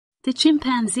The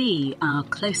chimpanzee, our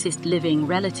closest living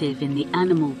relative in the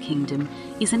animal kingdom,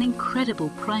 is an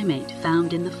incredible primate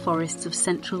found in the forests of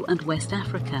Central and West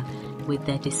Africa. With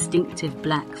their distinctive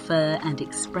black fur and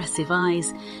expressive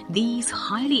eyes, these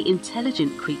highly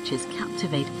intelligent creatures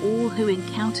captivate all who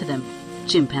encounter them.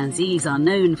 Chimpanzees are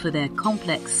known for their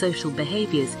complex social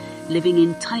behaviors, living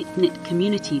in tight-knit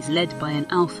communities led by an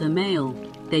alpha male.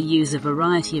 They use a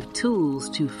variety of tools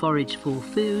to forage for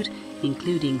food,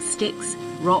 including sticks,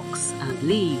 rocks and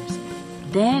leaves.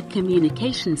 Their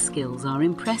communication skills are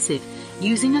impressive,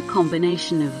 using a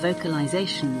combination of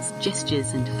vocalizations,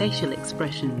 gestures and facial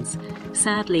expressions.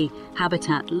 Sadly,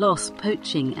 habitat loss,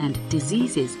 poaching and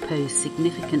diseases pose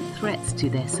significant threats to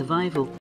their survival.